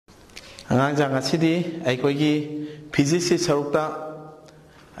Angang jang asidi aikoigi physics sarukta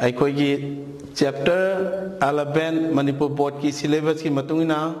aikoigi chapter 11 Manipur board ki syllabus ki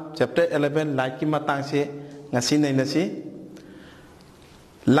matungina chapter 11 light ki matang se ngasi nei nasi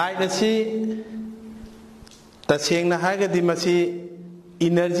light asi tasengna haga di masi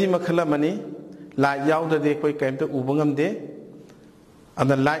energy makhala mani light yauda de koi kaimta ubangam de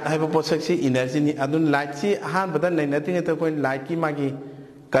and light haiba posak si energy ni adun light si han badan nei nating ta koi light ki magi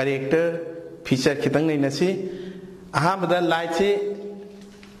character feature kitang nei nasi aha badan light si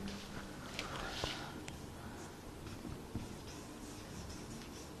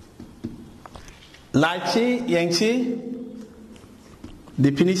light si yang si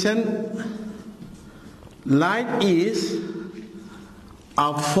definition light is a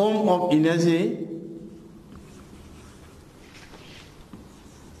form of energy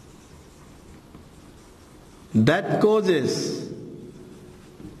that causes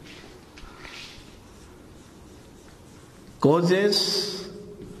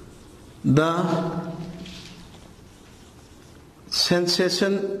the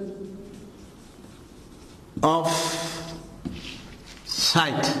sensation of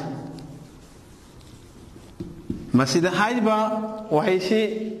sight. Masida haiba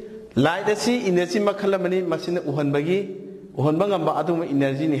waisi light asi energy makhalamani masina uhanba ngamba aduma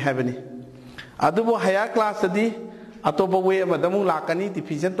energy ni habani adubo higher class adi atoba way amadamu lakani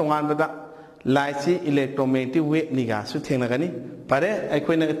diffusion tongan bada light si electromagnetic wave niga su thengnagani pare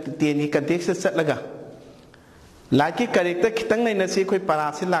aikoina teni context chatlaga light ki character khitang nei na si koi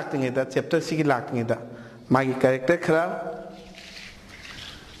parasi laktinge da chapter si ki laktinge da magi character khara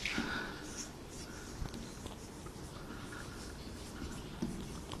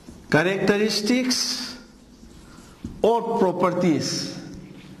characteristics or properties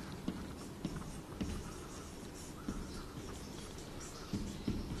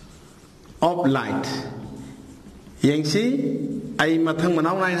of light. Yang si ay mathang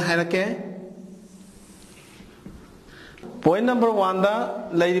manaw na hairake. Point number 1 da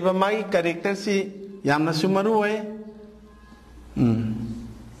lairiba magi character si yamna sumaru hai.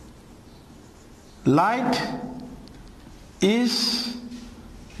 Light is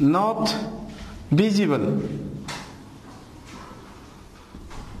not visible.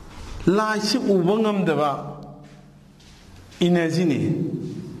 Light si ubangam daba energy ni.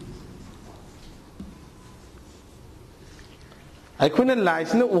 Aikoina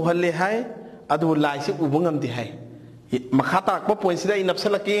light na uhalle hai adu light si ubangam di hai makhata ko point sida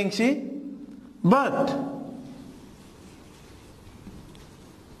inapsala ke engsi but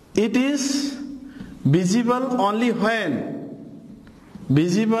it is visible only when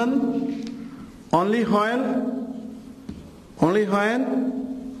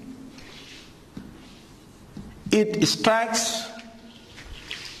it strikes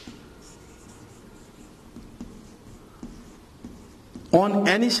on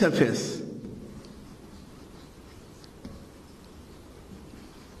any surface.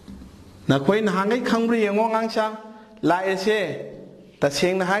 Na koi na hangai khangri yango ngangsa light se ta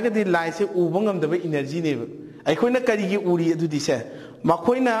seng na haga di light se ubangam da energy ne ai koi na kari gi uri adu di se ma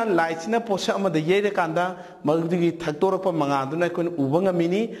koi na light na posa ma da ye de kanda ma du gi thaktor pa manga du na koi ubangam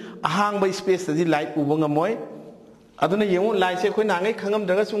mini ahang ba space di light ubangam moi adu na yango light se koi na ngai khangam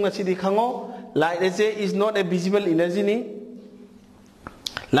daga sunga si di khango light se is not a visible energy ni.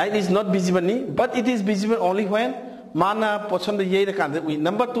 Light is not visible ni, but it is visible only when mana pochon the ye kan.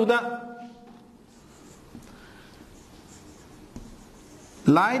 Number 2 da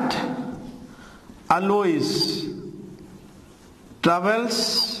light always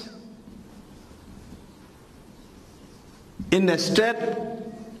travels in a straight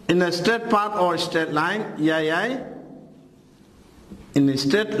path or straight line. In a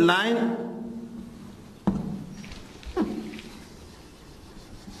straight line.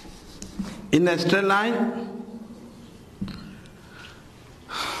 In a straight line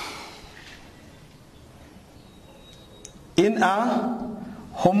in a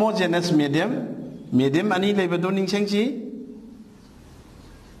homogeneous medium ani lebado ningsangchi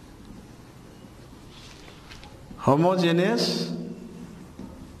homogeneous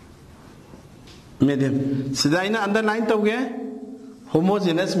medium sidaina underline tawge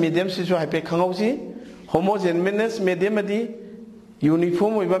homogeneous medium sisu haipe khangausi homogeneous medium adi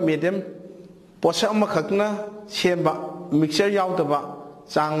uniform oiba medium posa amakakna semba mixture yaudaba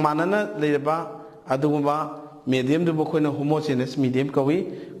chang manana leiraba adugumba medium du bokoina homogeneous medium kawi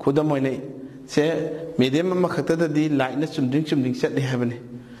khudam moine se medium amakakta da di light na chumding set le habane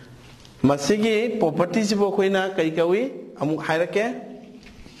masigi properties bokoina kai kawi amu hairake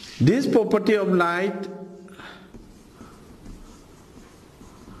this property of light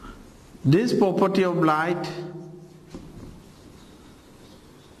This property of light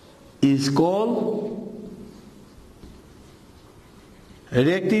is called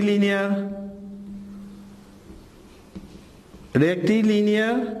rectilinear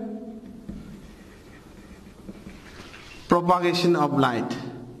propagation of light.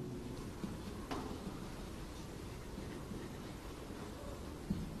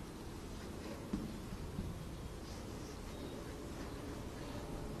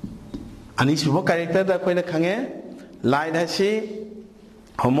 Anisubo character da koi na khange light hasi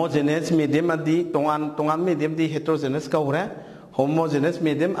homogeneous medium adi tongan medium di heterogeneous ka hore homogeneous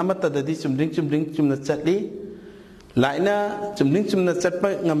medium amata da di chumding chatli light na chumding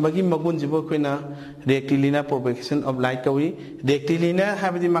chatpa ngambagi magun jibo koi na rectilinear propagation of light kawi rectilinear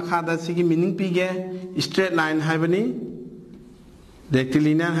habdi makha da sigi meaning pige straight line habani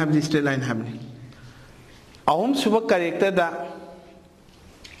rectilinear habdi straight line habani ahum subo character da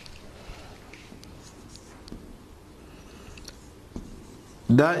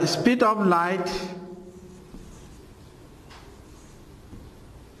the speed of light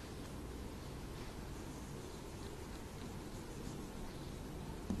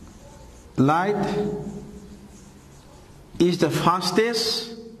is the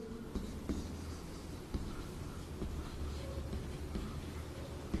fastest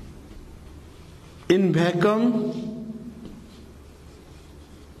in vacuum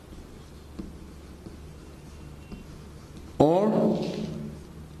or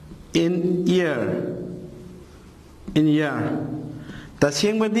in air.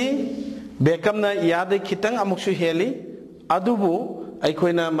 Tasingmadi vacuum na yade kitang amuksu heli adubu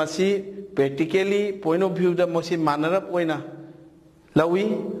aikoina masi practically point of view da masi manarap oina lawi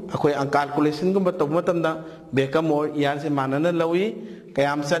akoi ang calculation gum batok matamda vacuum or air se manana lawi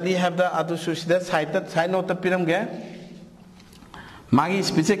kayam sadi have the adu susida side note piram ge magi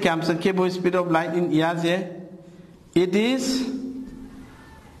speed se kayam sakhe bo speed of light in air se it is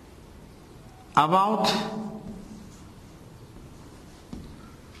about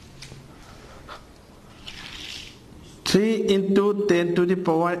 3 into 10 to the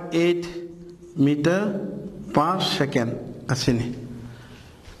power 8 meter per second. Asini.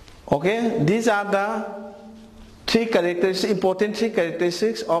 Okay, these are the important three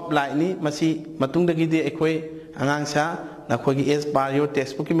characteristics of light ni masi matung dagi di ekoi angang sa nakoi gi es bar your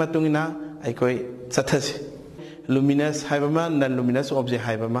textbook ki matung ina ekoi chathasi. Luminous haibama non luminous object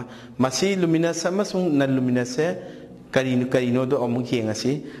haibama masi luminous amasung non luminous se karino do amuk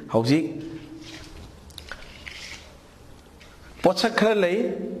yengasi hauji pochak khara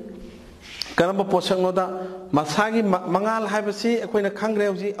lei karamba pochak no da masagi mangal haibasi akoina khangre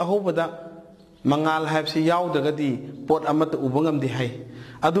hauji ahobada mangal haibasi yaudagadi pot amata ubangam di hai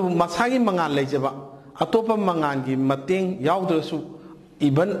adu masagi mangal leijaba atopa mangangi mateng yaudrasu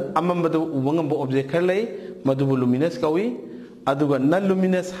even amambadu ubangam bo object khara lei madubu luminous kawi aduga non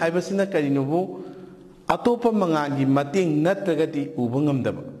luminous haibasina karinobu atopa mangangi mating natragati ubangam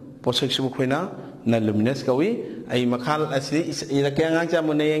daba posak su khoina non luminous kawi ai makhal asi irake angang cha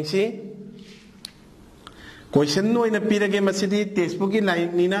munayengsi question no ina pirage masidi textbook ki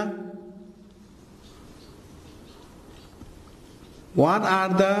line nina what are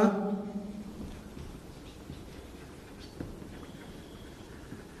the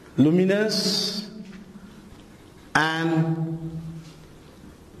luminous and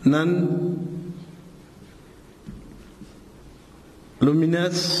non-luminous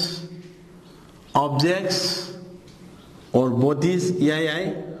objects or bodies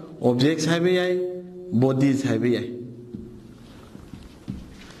objects have bodies have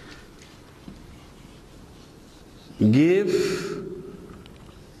give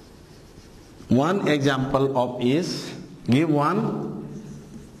one example of is give one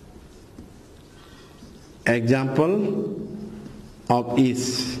example of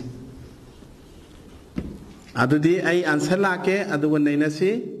is adudi ai answer lake aduga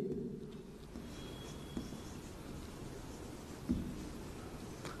nainasi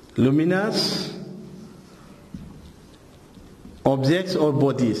luminous objects or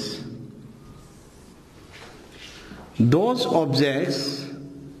bodies those objects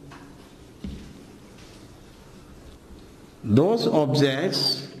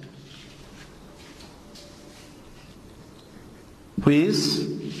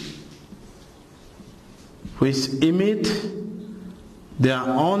which emit their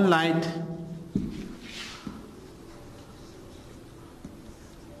own light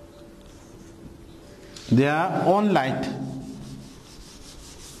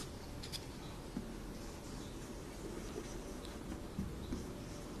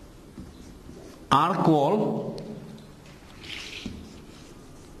are called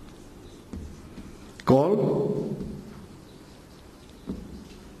called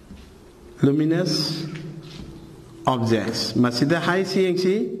luminous objects. Masida hai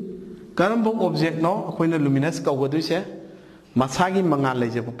si karambo object no akoina luminous kawgadu se masagi mangal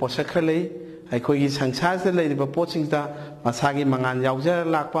leijaba posak khra lei aikoigi sangsar se leiba potsingda masagi mangal yaujara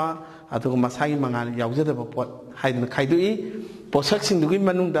lakpa aduga masagi mangal yaujadaba pot haidna khaidui posak singdugi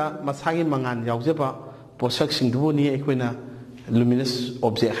manungda masagi mangal yaujaba posak singdubu ni aikoina luminous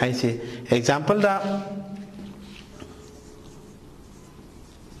object hai se example da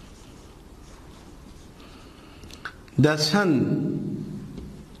the sun,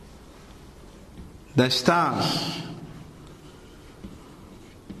 the stars,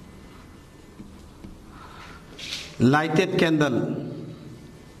 lighted candle,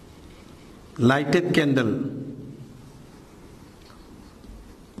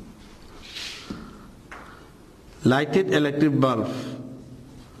 lighted electric bulb,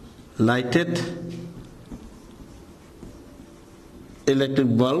 lighted electric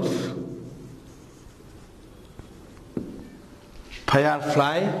bulb,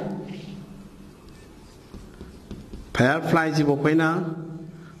 firefly ji bokoina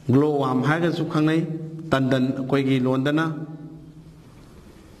glow worm haga su khangnai tandan koi gi londana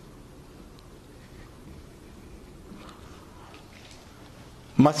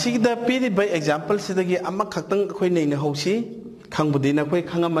masigda piri by example sidagi amma khaktang koi nei na hosi khangbudina koi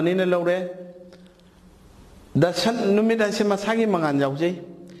khangamani na lore da san numida se masagi mangan jaujai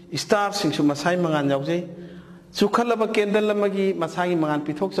star singsu masai mangan jaujai sukhalaba candle amagi masagi mangan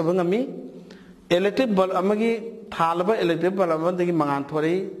pithok sabangami electric bulb amagi thalaba electric bulb amagi mangan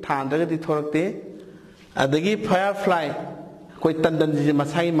thori thandaga di thorakte adagi firefly koi tandan ji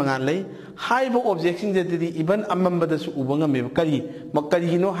masagi mangan lei haibo objection je di even amambada su ubangame kari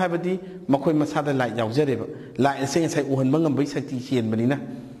makari no haibadi makoi masada light yaujare light sing sai uhan bangam bai sakti chen banina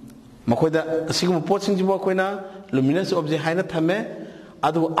makoi da sigum potsing ji koina luminous object haina thame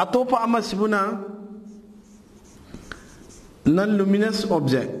adu atopa ama sibuna non-luminous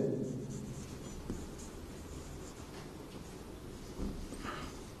object.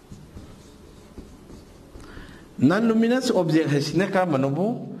 Non-luminous object has neka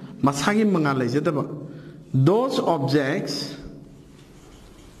manobu masagi mangalai jadaba. Those objects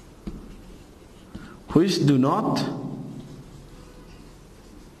which do not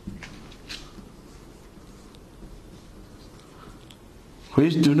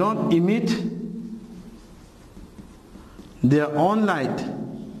emit their own light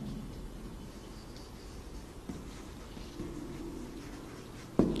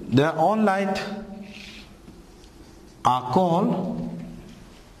are called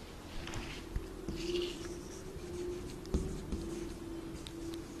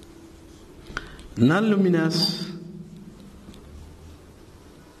non-luminous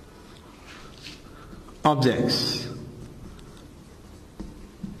objects.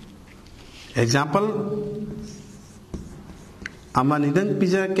 Example Amanidang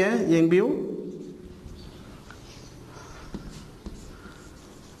pizza ke yang biu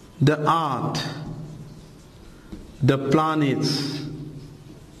the earth, the planets,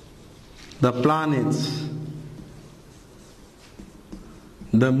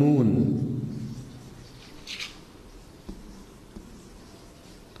 the moon,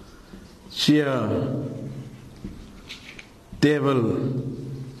 chair, table,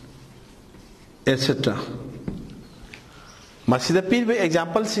 etc. Masida pilbe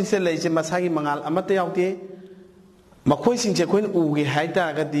example singse leise masagi mangal amate yaute makoi singse koin ugi haita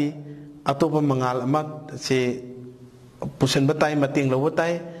agadi atopa mangal amat se pusan batai mating lo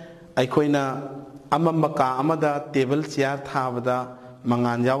batai ai koina amamaka amada table chair thabada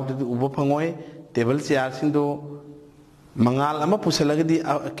mangan yaute ubo phangoi table chair sindo mangal ama pusalagadi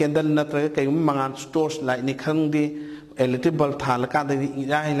candle natra kai mangan stores light ni khangdi electric bulb thalaka da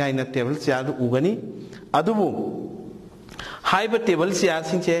ilai lai na table chair ugani adubu Haiba table chair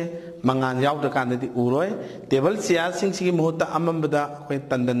singche mangan yaw da kan di uroi table chair sing sigi muhutta amambada koi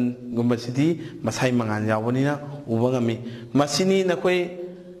tandan gumbasidi masai mangan yawani na ubangami masini na koi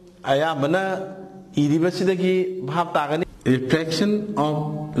aya mana iribasidagi bhab tagani reflection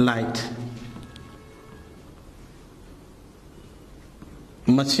of light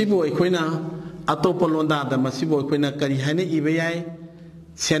masibo ekoina atopa londa da masibo ekoina kari haine ibayai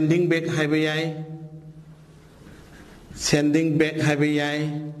sending back haibayai sending back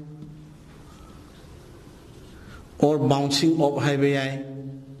haibayai or bouncing off haibayai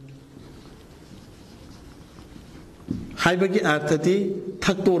haibagi arthati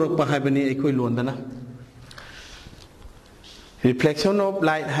thaktorakpa haibani ekoi londana reflection of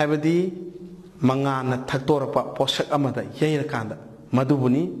light haibadi mangana thaktorakpa posak amada yaira kanda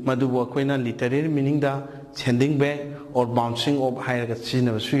madubuni madubu akoina literary meaning da sending back or bouncing off hairaga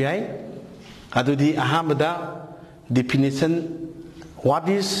sinabasu yai adudi ahamada definition what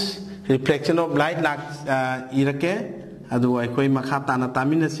is reflection of light like irake adu akoi makha tana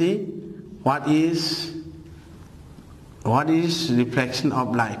taminasi what is reflection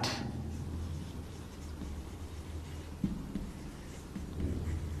of light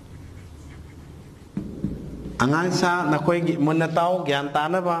angang sa nakoi gi monatau gyan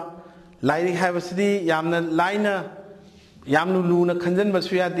tanaba lairi habasidi yamna laina yamnu luna khanjan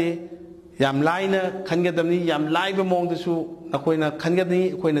basu yade yam laina khangadamni yam laiba mong dasu nakoina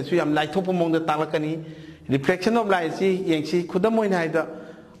khangadni koina su yam lai thopa mong da talakani reflection of light si yengsi khudamoi na haida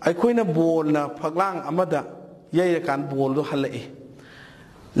aikoina bol na phaglang amada yai kan bol do halai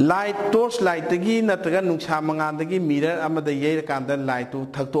light torch light tagi nataga nungsa mangan tagi mirror amada yai kan da light tu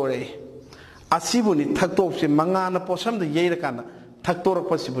thaktorei asibuni thaktok se mangana posam da yai kan thaktorak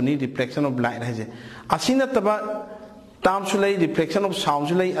pasibuni reflection of light haje asina taba tam sulai reflection of sound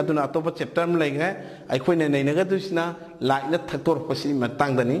sulai aduna atopa chapter ma lai ga aikoina nei naga dusina light na thaktorak pasi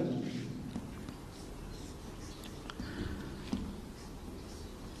matang dani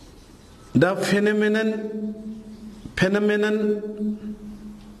the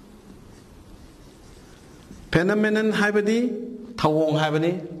phenomenon haibadi thawong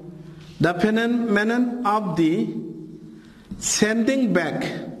haibani the phenomenon of the sending back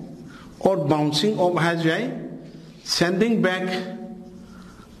or bouncing of hajai sending back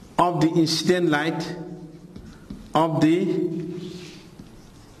of the incident light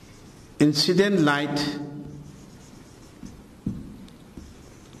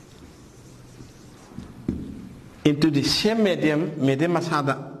into the same medium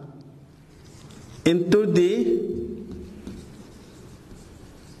asada into the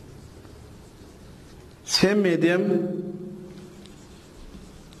same medium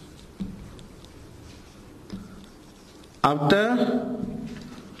after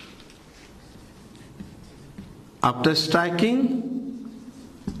striking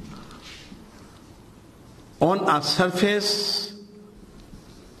on a surface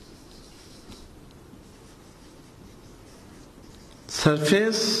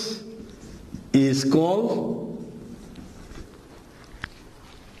is called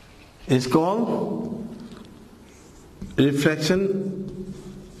reflection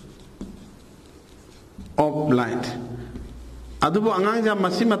of light. Adubu angang jam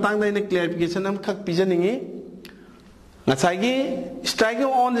masi matang da ini clarification am khak pijaningi ngasagi striking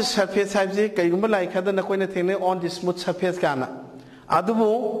on the surface haje kaigumba light khada na koina thene on the smooth surface kana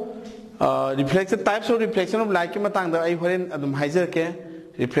adubu reflection types of reflection of light ki matang da ai horen adum haijer ke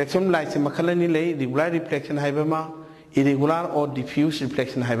reflection of light se makhalani lei regular reflection haibama irregular or diffuse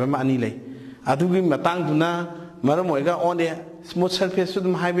reflection haibama ani lei adugi matang duna maram oiga on the smooth surface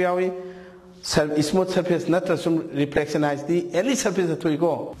sudum haibe yawi smooth surface natra sum reflection has the any surface athui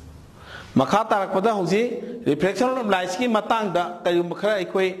go makha tarak pada hoji reflection of light ki matang da kayum khara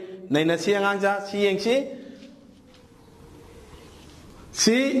ikoi naina si angja si yengsi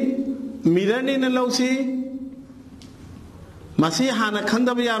si mirror ni na lausi masi hana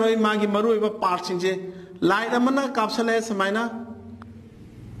khandaba yaroi magi marui ba part singje light amana kapsale samaina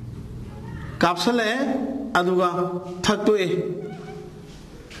kapsale aduga thaktoe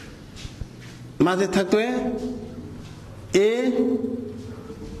maze thaktoe A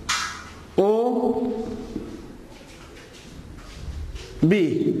O B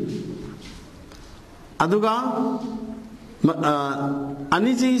aduga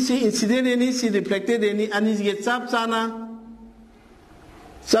aniji si incident any si reflected any aniji ge chap chana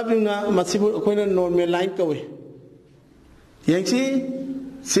sabinga masibu koina normal line kawe yengsi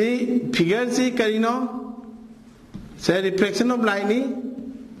si figure si karino say reflection of light ni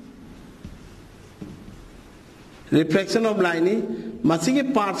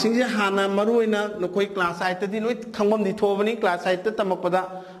masigi part sing je hana maruina no koi class site di noi khangom di thobani class site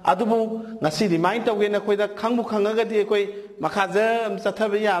tamakpada adubu ngasi remind tawge na koi da khangbu khangaga di koi makhaja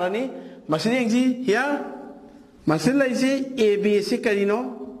chathabe yarani masini engji here masin laisi abc karino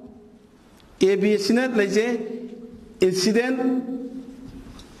abc na laise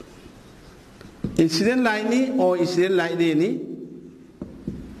incident line ni or incident line ni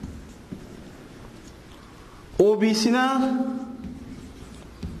OBC na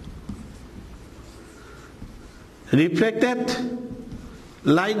reflected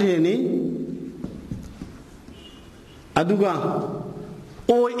light ni aduga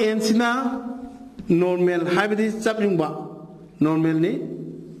ON sina normal haibadi sapjungba normal ni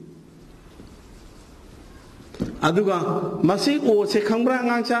aduga masi O se khangbra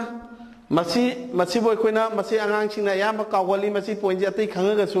ngangcha masibo koina masi angang singna yamba kawali masi point jati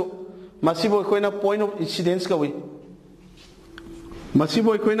khanga su masibo koina point of incidence kawi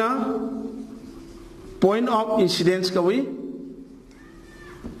masibo koina point of incidence kawi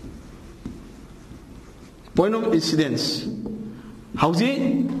point of incidence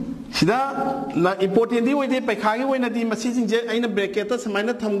hauji sida na important di oide paikha gi oina di masi jingje aina bracket ta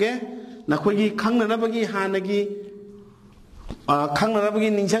samaina thamge nakhoi gi khangna na bagi hanagi khangna na bagi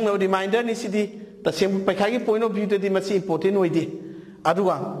ningchang na reminder ni sidi ta sem paikha gi point of view di masi important oide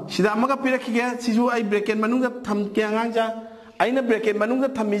aduga sida amaga pirakhi ge siju ai bracket manung da tham ke angang ja aina bracket manung da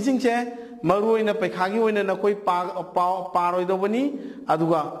thami jingche maruina paikha gi oina nakhoi pa roi do bani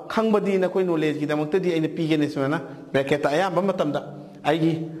aduga khangbadi nakhoi knowledge gi damakta di aina pige ne sona bracket aya ba matam da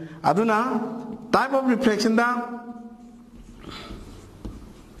aigi aduna type of reflection da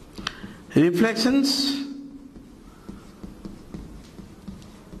reflections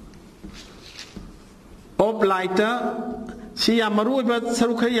of light si ya maru ba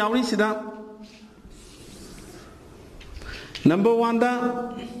saru khai yauri sida number 1 da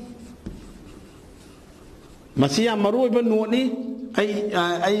masi ya maru ba note ni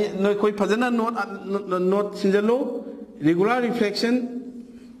ai noi koi phajana note sinjalo regular reflection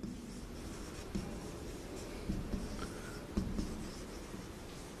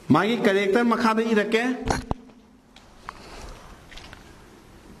magi character makhada irake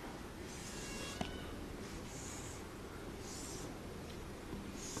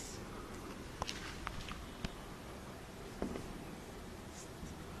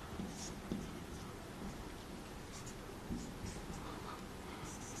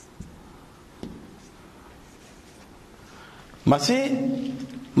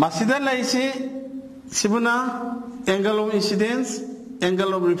masida laisi sibuna angle of incidence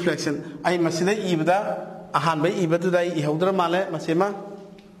angle of reflection ai masida ibada ahan bai ibadu dai ihodra male masema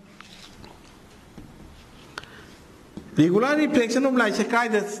regular reflection of light kai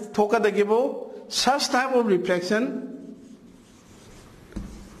da thoka da gibo such type of reflection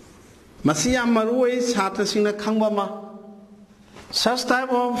masiya maruai chhatra singna khangba ma such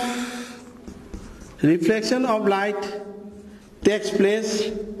type of reflection of light takes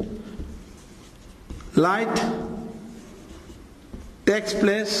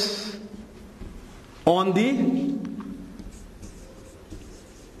place on the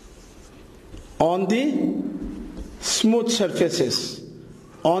smooth surfaces,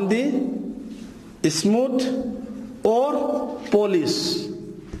 on the smooth or polished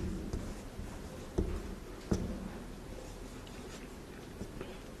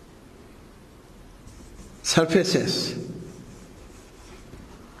surfaces.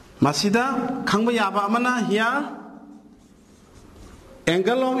 Masida khangba yaba amana here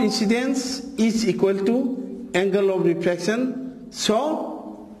angle of incidence is equal to angle of reflection,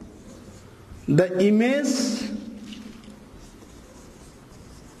 so the image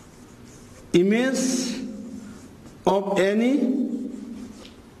of any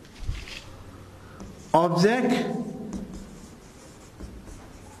object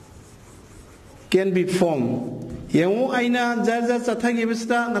can be formed. Yengu aina jar chathagi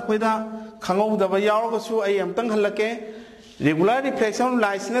bisda nakoida khangau da ba yaw su ai amtang halake regular reflection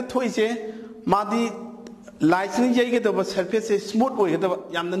light na thoise madi light ni jai ge da surface smooth oi ge da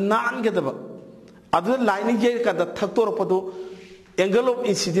yamna nan ge da adu light ni jai ka da thaktor padu angle of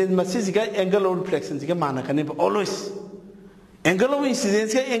incidence message ga angle of reflection ga mana kane always angle of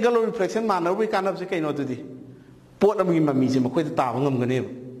incidence ga angle of reflection mana wi kanab se kaino tu di pot am gi mami se makoi ta ta ngam gane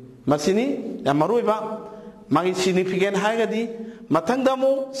masini yamaroi ba magi significant haigadi mathangda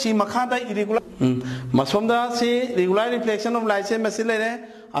mo si makhada irregular masomda si regular reflection of light se masilere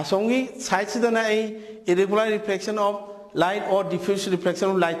asongi side sida na irregular reflection of light or diffuse reflection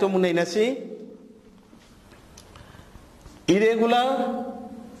of light to munai na si irregular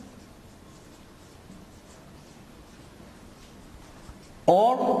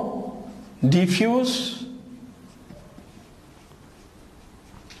or diffuse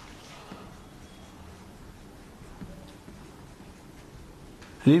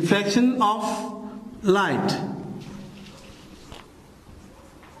reflection of light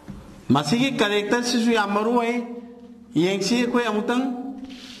masigi character sisu yamaru ai yengsi koi amutang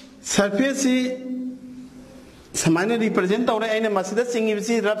surface si samana represent tawre aina masida singi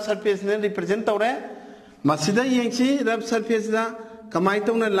si rough surface ne represent tawre masida yengsi rough surface da kamai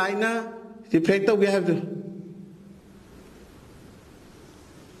tawna line na reflect tawge have to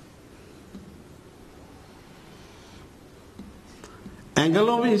angle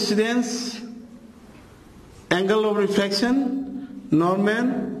of incidence, angle of reflection, Norman,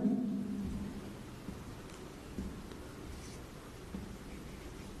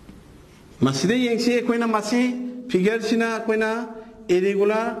 masida yengsi koina masi figure sina koina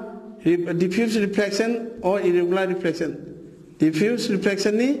irregular diffuse reflection or irregular reflection. Diffuse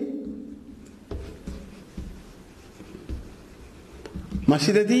reflection ni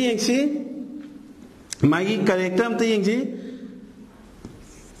masida di yengsi magi character amta yengsi.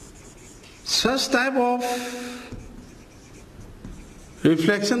 Such type of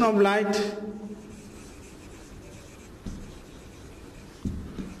reflection of light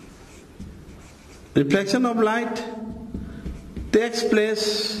takes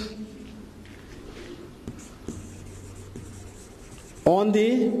place on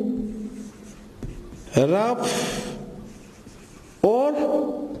the rough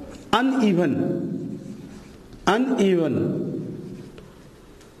or uneven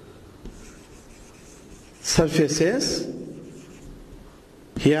surfaces.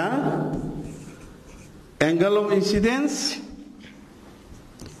 Here, angle of incidence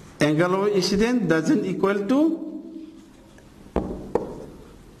doesn't equal to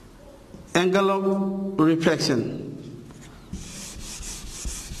angle of reflection.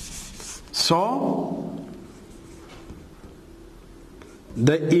 So,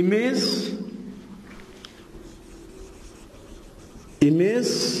 the image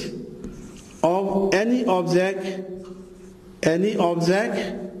of any object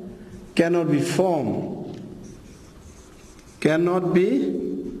cannot be formed.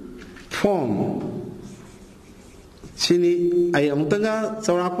 Sini ay amutanga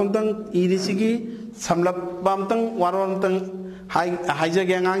saurapuntang irisigi samlap bamtang warantang haija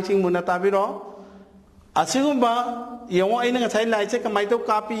gangang sing munatabiro asigumba yengo aina ngasai laise kamai to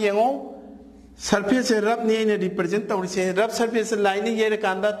copy yengo surface rab ni ne represent tawrise rab surface line ni yere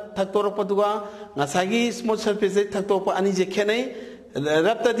kanda thaktor paduga ngasagi smooth surface thaktor pa ani je khenai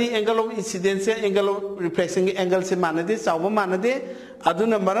rab tadi angle of incidence angle of reflection angle se manade sawba manade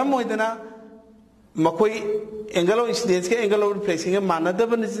aduna maram moidana makoi angle of incidence ke angle of reflection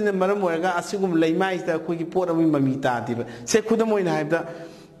manadaba ni sin maram moiga asigum leimai ta koi ki pot ami mamita diba se khudam moina haibda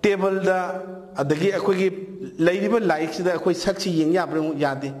table da adagi akoi leiriba light da akoi sakchi yeng ya brung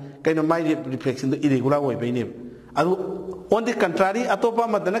yade kaino mai reflection irregular oi baine adu on the contrary atopa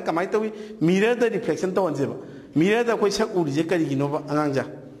madana kamai tawi mirror the reflection to onjeba mirror da koi sak urije kari gino ba angangja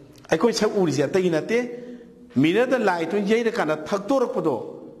ai koi sak urije ta ginate mirror the light to yeira kana thaktor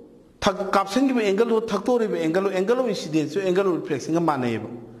podo thak caption gi angle ho thaktor be angle incidence angle reflection ga manayeba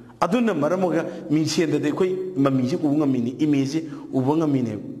aduna maramoga mi senda de koi mami se ku ngami ni image uba ngami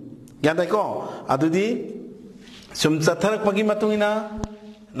ne yadai ko adudi sum chatharak pagi matungina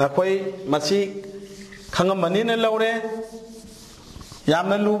nakoi masi khangamani na laure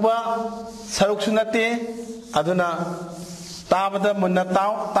yamna luba saruk sunate aduna tabada munna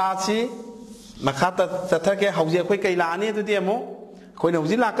taw tachi makhata chathake hauji koi kai la ani adudi amo koi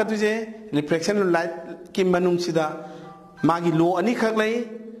hauji lakatu je reflection light ki manung sida magi lo ani khak lai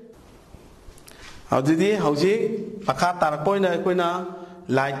adudi hauji pakha tarakoi na koi na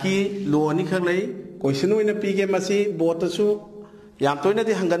light ki lo ani khak lai question oina pige masi boat su yam toina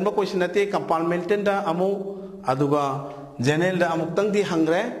di hangan ba question ate compartment da amu aduga general da amuk tang di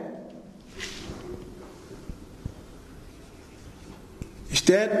hangre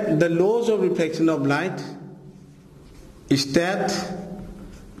state the laws of reflection of light state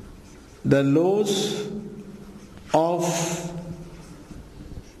the laws of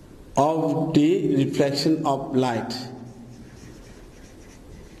the reflection of light.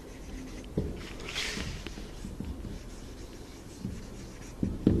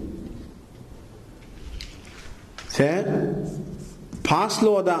 Say, first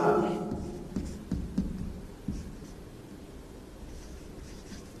law the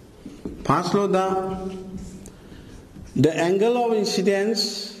angle of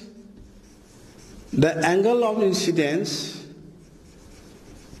incidence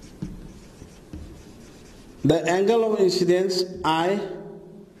I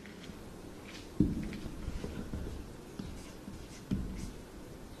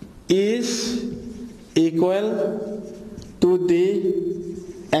is equal to the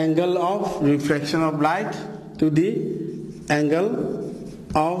angle of reflection of light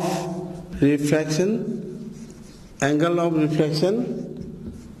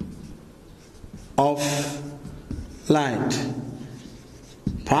of light.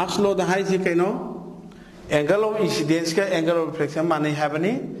 First law the high angle of incidence ka angle of reflection mane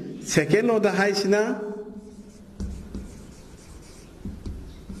habani. Second law the high sina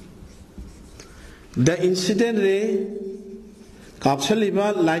the incident ray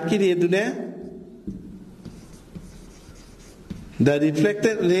kapsaliba light ki ray dune the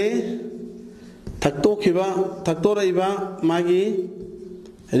reflected ray thaktoraiba magi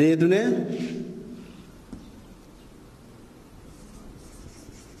रे दुने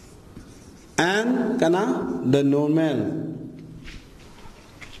and kana the normal.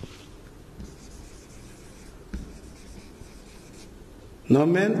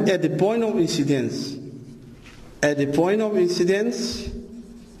 Normal at the point of incidence. At the point of incidence,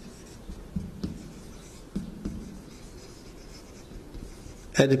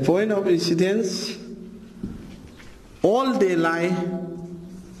 at the point of incidence, all they lie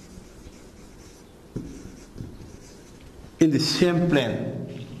in the same plane.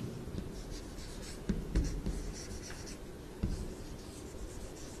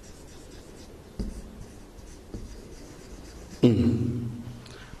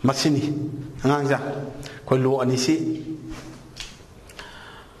 Masini angangja koi lo anisi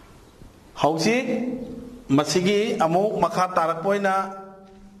hausi masigi amuk makha tarak poina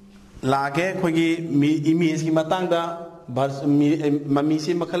lage koi gi image gi matang da mami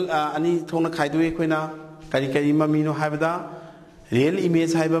si makhal ani thongna khaidui koina kari kari mami no haibada real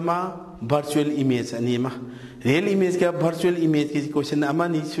image haibama virtual image ani ma real image ka virtual image ki question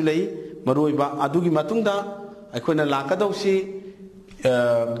amani sulai maroiba adugi matungda aikoina lakadausi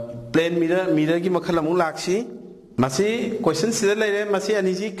plain mirror की मखल अमु लाक्षी मसी question सिदा लेरे मसी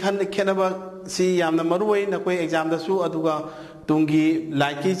अनिजी खन खेनबा सी यामना मरुवई न कोई exam दसु अदुगा Tungi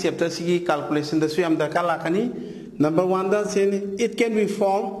like की chapter सी calculation दसु याम दरकार लाखनी नंबर 1 दा से it can be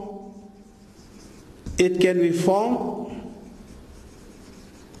formed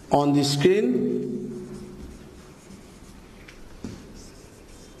on the screen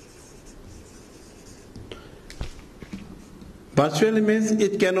virtual image.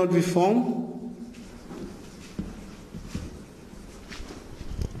 It cannot be formed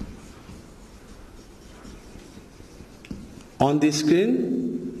on the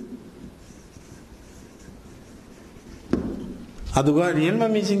screen. Aduga real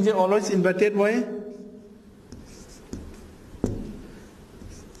mami singje always inverted way.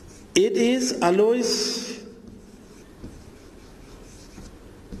 It is always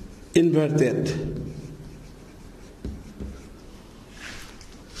inverted.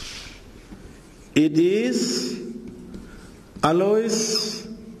 It is always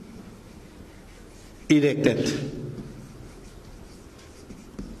erected.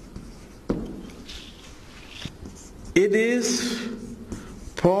 It is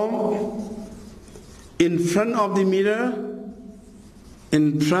formed in front of the mirror,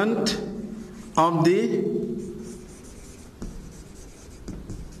 in front of the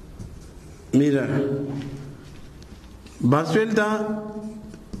mirror. Baswelda,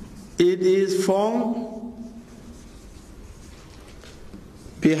 it is formed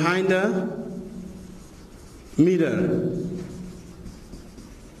behind the mirror.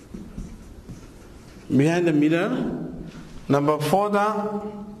 Behind the mirror. Number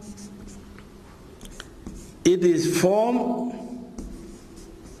 4, it is formed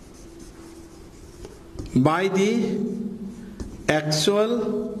by the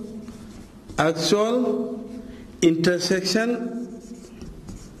actual intersection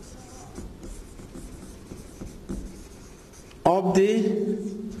of the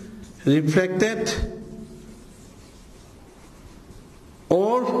reflected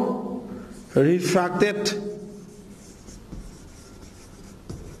or refracted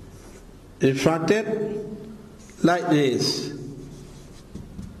light rays.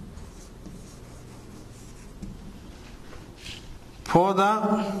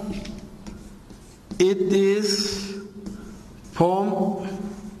 Further, it is formed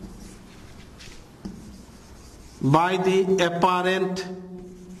by the apparent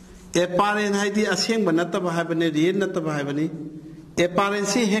haidi aseng banata bahabane real nata bahabane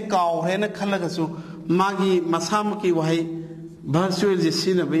apparency he kaw he na khalagasu magi masam ki wahi virtual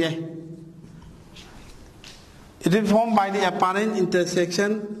jisina bayai. It is formed by the apparent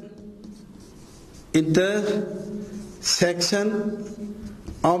intersection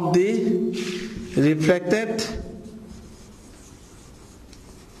of the reflected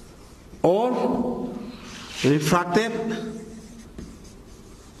or refracted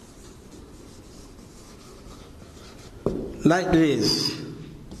light rays.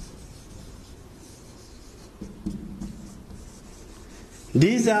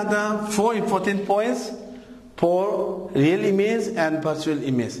 These are the 4 important points for real image and virtual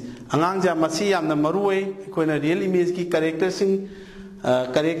image. Angangja masi yamna maruwe koina real image ki character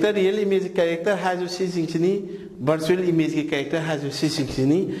real image character has singchini virtual image ki character has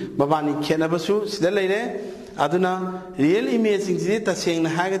singchini babani khenabasu sida leire aduna real image singchini taseng na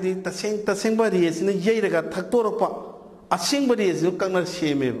hagadi taseng ba real sina yeiraga thaktorokpa asing ba real su kangna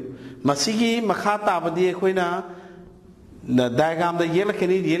seme masigi makha tabadi koina diagram the yellow can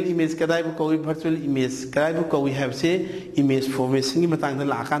real image kadai ko virtual image kadai ko we have say image formation ki matang da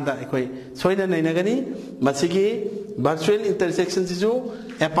lakanda ekoi soina naina gani masigi virtual intersection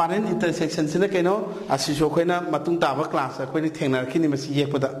sisu apparent intersection sina kaino asiso koina matung taba class ko ni thengna khini masi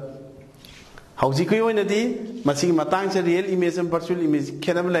yekpada hauji ko oina di masigi matang se real image and virtual image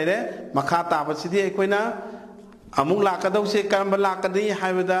khenam laire makha taba sidi ekoina amung lakadau se karamba lakadi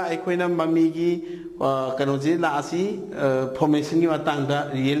haibada ekoina mamigi kanoji la asi formation ki matang da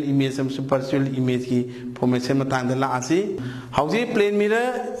real image and virtual image ki formation matang da la asi hauji plane mirror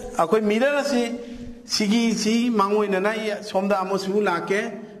akoi mirror asi sigi si mangoina na somda amosu lake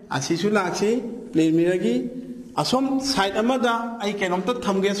asi su laksi plane mirror ki asom side amada ai kenom ta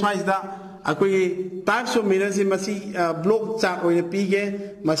thamge size da akoi types of mirror si masi block chart oina pige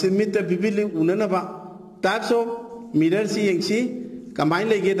masi mit bibili unana ba types of mirror si yengsi combine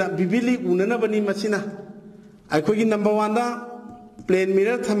lege da bibili unana bani masina akhoi ki number 1 da plane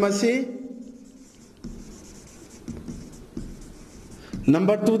mirror thamasi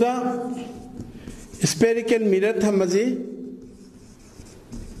number 2 da spherical mirror thamasi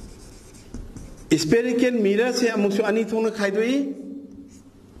spherical mirror se amusu ani thongna khaidoi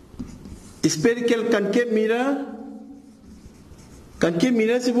spherical concave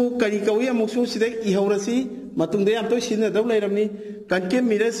mirror sibu kari kawi amusu sidai ihaurasi matungde am to sina daw lairamni concave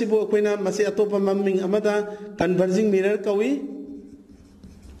mirror sibu koina masi atopa maming amada converging mirror kawi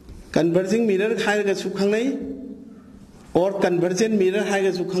converging mirror khaiga su khangnai or convergent mirror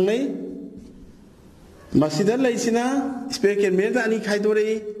haiga su khangnai masida laisina spherical mirror ani khaidore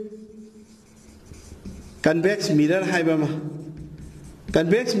convex mirror haiba ma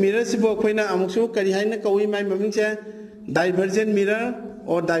convex mirror sibu koina amusu kari haina kawi mai maming che divergent mirror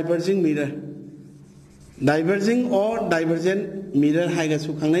or diverging mirror diverging or divergent mirror haiga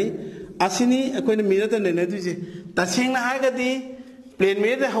su khangai asini akoina mirror da nena duje tasing na haiga di plane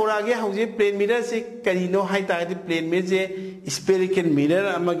mirror da horage hauji plane mirror se karino hai ta di plane mirror je spherical mirror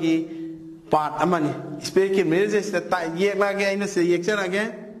amagi part amani spherical mirror je ta yek la ge aina se yek chara ge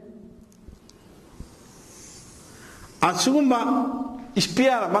asugumba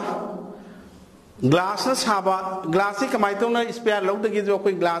sphere ma glass na saba glass se kamai tong na sphere lo de jo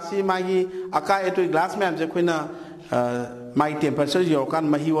koi glass si magi aka etoi glass me am je koina mai temperature yo kan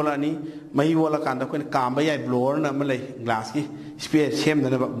mahi wala kan da koina kam ba yai blower na ma lei glass ki sphere sem na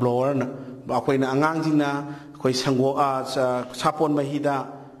blower na ba koina angang jing na koi sango sapon mahi da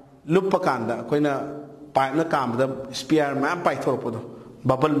lupa kan da koina pipe na kam da sphere ma pai thor podo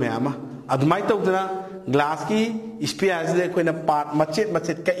bubble me ama adumai tau da glass ki sphere je koina part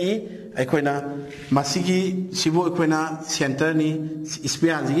machet ka I aikoina masigi sibu aikoina center ni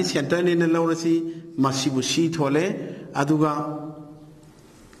sphere ji center ni na lawrasi masibu si thole aduga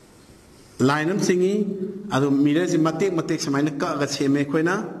line am singi adu mirror ji matek samaina ka ga seme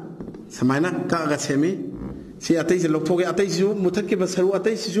koina samaina ka ga semi si atai je lokhoge atai ju muthak ke basaru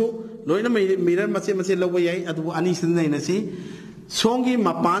atai siju loina mirror mache lawa yai adu ani sin nei na si songi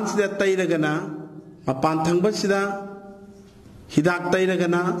mapan sida tairagana mapan thangba sida hidak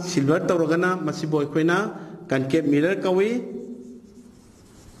tairagana silver tauragana masibo aikoina concave mirror kawi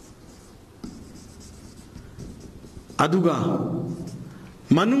aduga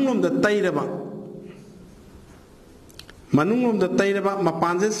manunglom da tairaba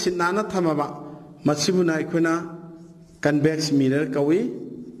mapanje sinana thamaba masibuna aikoina convex mirror kawi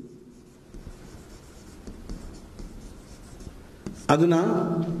aduna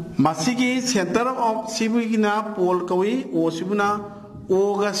masigi center of sibugina pole kawi o sibuna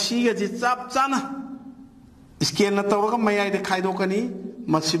o ga si ga ji chap chana scale na tawra mayai de khaido kani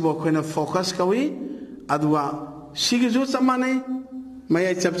masibo khoina focus kawi adwa sigi ju samane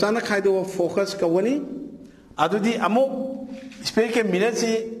mayai chap chana khaido focus kawani adudi amo spherical mirror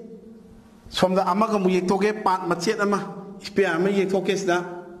si somda amaga mu yektoge pat machet ama sphere ama yektoke sida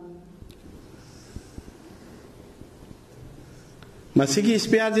masigi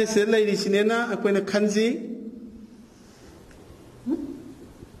sphere je se lai sinena akoina khanji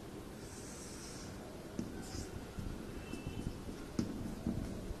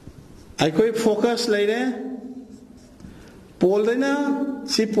aikoi focus laire pole dena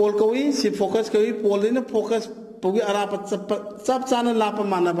si pole kawi si focus kawi pole dena focus pogi arapa chap chana lapa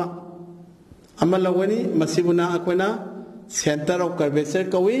manaba amalawani masibuna akoina center of curvature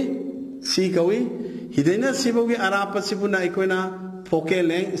kawi si kawi hidena sibogi arapa sibuna aikoina focal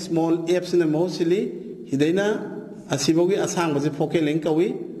length small f's na mostly hidena asibogi asang baje focal length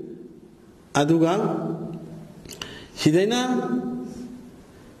kawi aduga hidena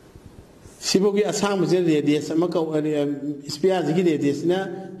sibogi asang baje radius ama ka sphere ji radius na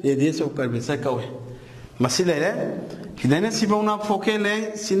radius of curvature kawi masilere Hidana Sibona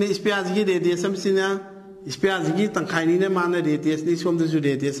Fokele, Sine Spiazgi, radiusum Sina, Spiazgi, Tankaini, Mana, radius, this from the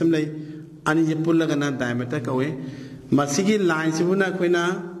radiusum lay, Anijapulagana diameter away. Masigi lines, Sibuna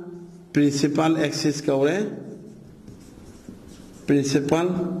Quina, principal axis Kaure,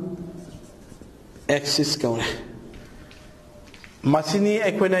 principal axis Kaure. Masini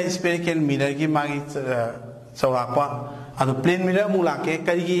Equina spherical mirror, give Magit Sauraqua. Ado plane mirror mulake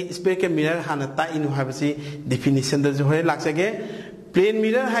kari spherical mirror hanata inu habasi definition da johe laksage plane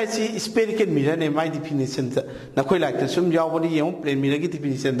mirror hai si spherical mirror ne my definition na koi like sum jawbodi yong plane mirror ki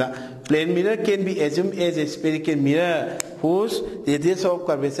definition da plane mirror can be assumed as a spherical mirror whose radius of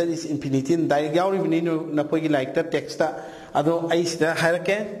curvature is infinity and direct yaw ni na koi like the text da ado ai sida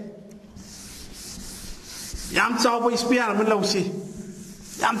harake yam chawbo sphere man lausi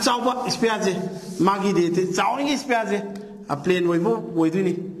yam chawbo sphere je magi de chawni sphere je a plane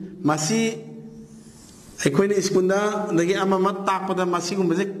woiduni masi aikoina iskunda dagi amama takpada masi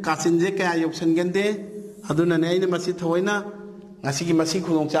gumbaje kasinje kaya yoksan gande aduna ne aina masi thoina ngasi gi masi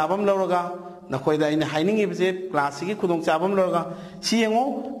khudong chabam lawraga nakoida aina haining ibse class gi khudong chabam lawraga si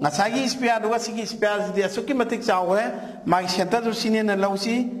yengo ngasagi sphere duga sigi sphere de asuki matik chawre magi center ju sine na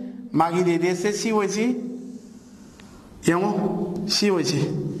lawsi magi de se si woisi yengo si woisi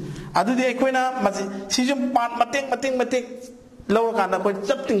adudi aikoina masi si jum pat matek law kana ko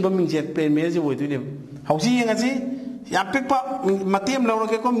chapting ba mingjen plane me ji woidu ne hausi yenga ji ya pikpa matem law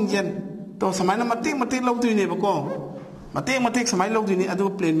ke ko mingjen to samaina matek law du ne ba ko matek samai law du ne adu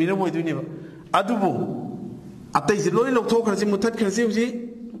plane me woidu ne ba adubu atai ji loi law thok khasi mutat khasi ji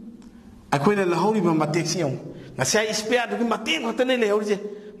aikoina lahori ba matek si yong ngasai spare du matek hotane le hori je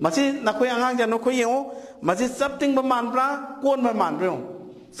masi nakoi angang ja no khoi yengo masi chapting ba manbra kon ba manbra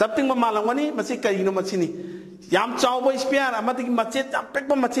something malangwani masi kaino masini yam chawbo sphere amati machet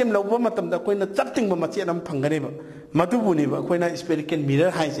apekba machem lawba matamda koina something ba machet am phangane ba madubuni ba koina spherical mirror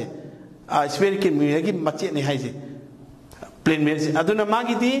haise a spherical mirror gi machet ne haise plane mirror aduna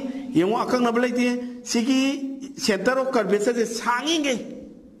magi di yengo akang na blaiti sigi center of curvature se sangi nge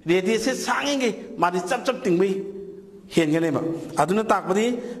radius se sangi nge mari chap tingbi hengane ba aduna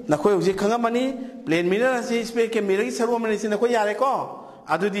takpadi nakoi hoji khangamani plane mirror se spherical mirror gi sarwa mani se nakoi yare ko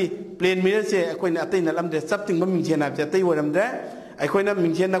adudi plane mirror se akoina ataina lamde something ba mingchen apja tai woramde akoina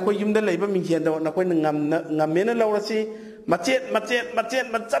mingchen na koi yumda leiba mingchen da na koi ngamena lawrasi machet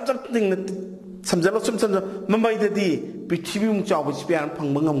chap ting samjalo sum mamai di prithibi mung chawbu spian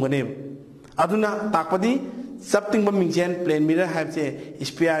phangba ngamgane aduna takpadi something ba mingchen plane mirror habse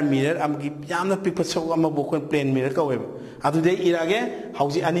sphere mirror amgi yamna pikpa so ama bo kon plane mirror ka weba adude irage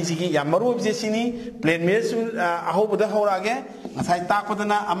hauji ani sigi yamaru obje sini plane mirror su ahobuda horage ngasai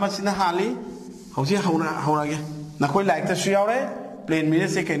takpadana amasina hali hauji haurage nakoi like ta su yaure plane mirror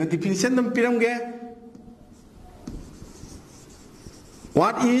se kaina definition dam piramge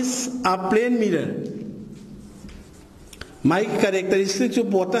what is a plane mirror my characteristics of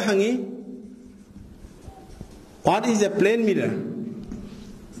bota hangi what is a plane mirror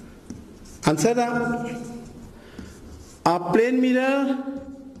answer a plane mirror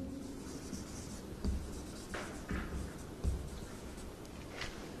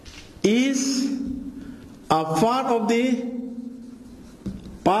is a part of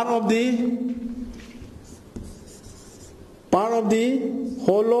the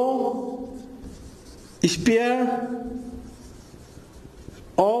hollow sphere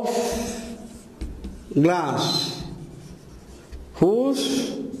of glass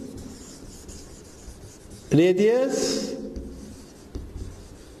whose radius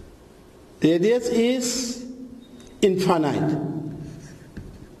is infinite.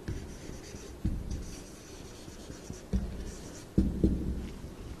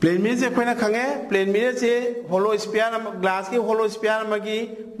 Plane mirror se koina khange plane mirror se hollow sphere glass ki hollow sphere magi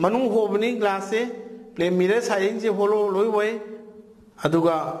manung hobni glass se plane mirror size se hollow loi wai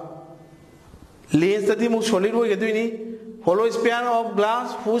aduga lens tadi mu solid wai gaduini hollow sphere of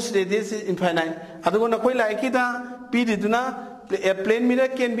glass whose radius is infinite aduga na koi like da p diduna a plane mirror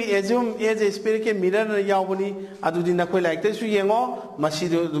can be assumed as a spherical mirror na yawbani adudi na koi like da su yengo masi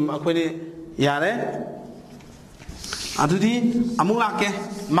do akoi yare adudi amung lake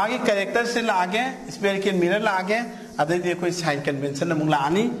magi character se lage spherical mirror lage adai koi sign convention amung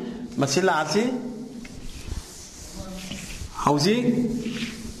laani masi laasi hauji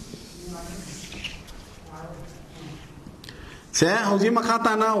se hauji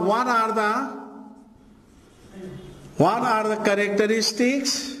makata na what are the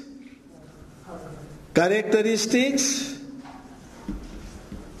characteristics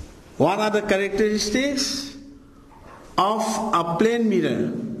what are the characteristics of a plane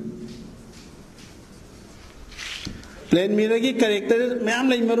mirror Plane mirror की character ma'am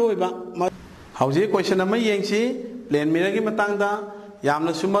लई मरो इबा हौजे question अमा येंगसी plane mirror की मतंग दा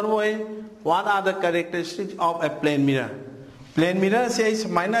यामना सुमरो है what are the characteristics of a plane mirror plane mirror से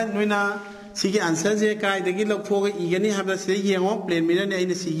समाइना नुना सी की answer जे काय दगी लोग फोग इगनी हम से येंगो plane mirror ने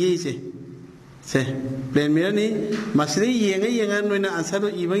इन सी ये से plane mirror ने मसले येंगा नुना answer तो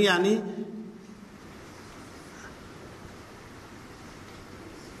इबंग यानी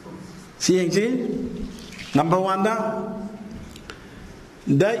सी येंगसी number 1 da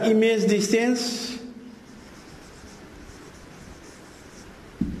the image distance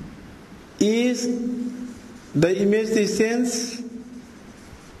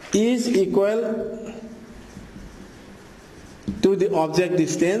is equal to the object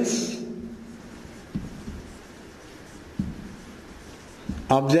distance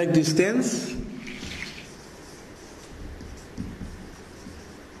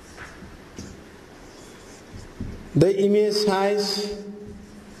the image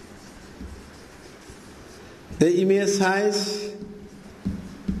size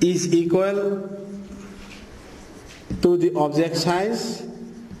is equal to the object size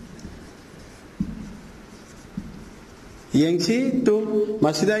yengsi to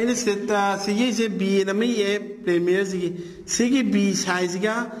masida ini seta sigi se b nami ye premier sigi b size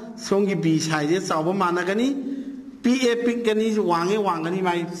ga songi b size chawa managani p a pink gani wangani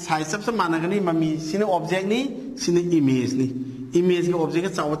mai size sab sa managani mami sine object ni sine image ki object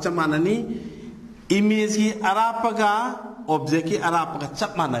ga chawa cha manani image ki arapaga object की arap का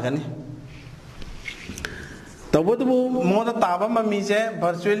चप माना गनी तब वो मोदा ताबा mummy से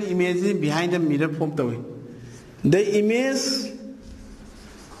virtual image behind the mirror form तवे the image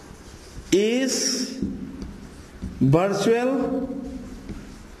is virtual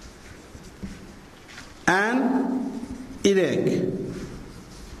and erect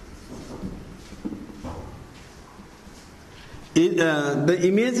the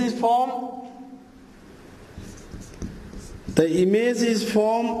image is formed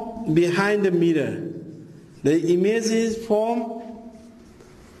behind the mirror. The image is formed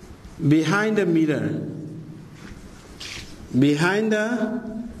behind the mirror.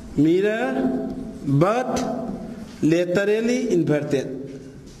 But laterally inverted.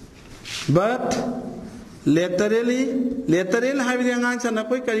 Lateral highway आंगांग चना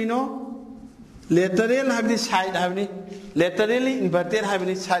कोई करिनो lateral highway side highway laterally inverted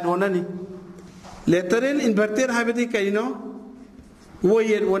highway side होना नहीं lateral inverted highway करिनो वो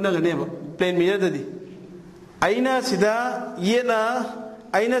ये वो ना गने plane mirror दे आइना सीधा ये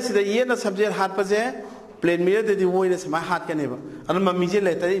ना subject हाथ पर जे plane mirror दे वो ये समाय हाथ करने बा अन मम्मी जे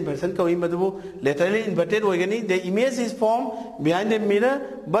lateral inversion कभी मतलब laterally inverted हो गया नहीं the image is formed behind the mirror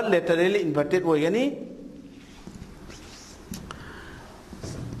but laterally inverted हो गया नहीं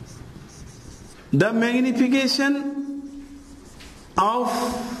the magnification of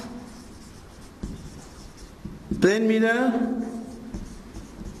plane mirror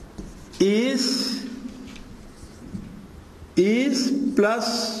is +1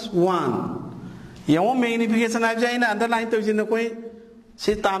 यहाँ magnification आ जाए ना underline तो जिन्हें कोई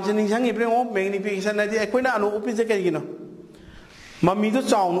से ताम से निशान ये वो magnification आ जाए कोई ना अनुरूपी से करेगी ना मम्मी तो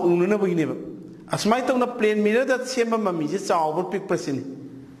चाव उन्होंने बगिने बा असमाई तो ना plane mirror तो सेम मम्मी जे चाव वो पिक पर्सन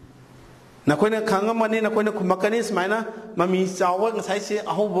ना कोई ना खांगा मने ना कोई ना खुमकने इसमें ना मम्मी चाव वो साइज से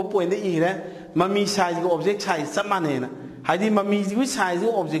आहू वो पॉइंट ही है मम्मी साइज को ऑब्जेक्ट साइज सब माने ना हाइडी मम्मी जी साइज को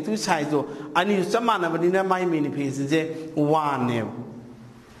ऑब्जेक्ट की साइज तो अन्य सब माना बनी ना माई मैनिफेस्टेशन से 1 ने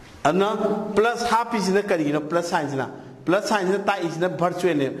अन्ना प्लस हाफ इज ना करी ना प्लस साइज ना ता इज ना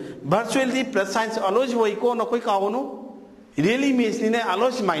वर्चुअल दी प्लस साइज अलॉज होई को ना कोई कावो नो रियल इमेज ने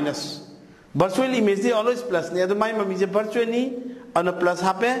अलॉज माइनस वर्चुअल इमेज दी अलॉज प्लस ने तो माई मम्मी जे वर्चुअल नी अन प्लस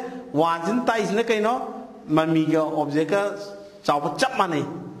हापे 1 जिन ता इज ना कइनो मम्मी का ऑब्जेक्ट का चाव चप माने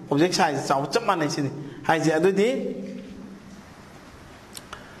ऑब्जेक्ट साइज चाव चप माने सिनी हाइजे अदुदी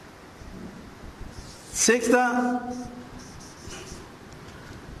 6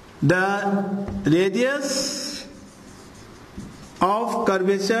 the radius of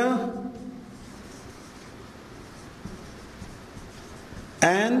curvature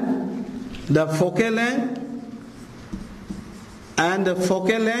and the focal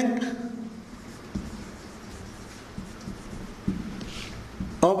length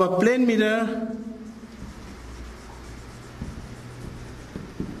of a plane mirror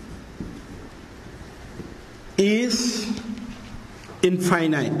is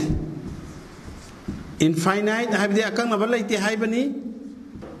infinite हाइबदे अकंग Nobel लाइते हाइबनी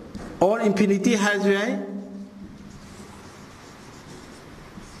और infinity has जाए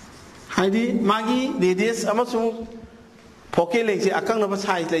हाइदी मागी radius अमसुंग focal length से अकंग नबल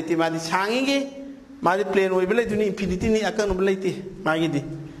साइज लाइते मादी सांगेंगे मादी प्लेन ओइबे लेतुनी इंफिनिटी नि अकन लेते मागिदी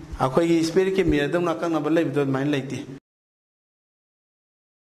अखोई स्पिरिट के मिरर दम अकन लेबदो माइन लेते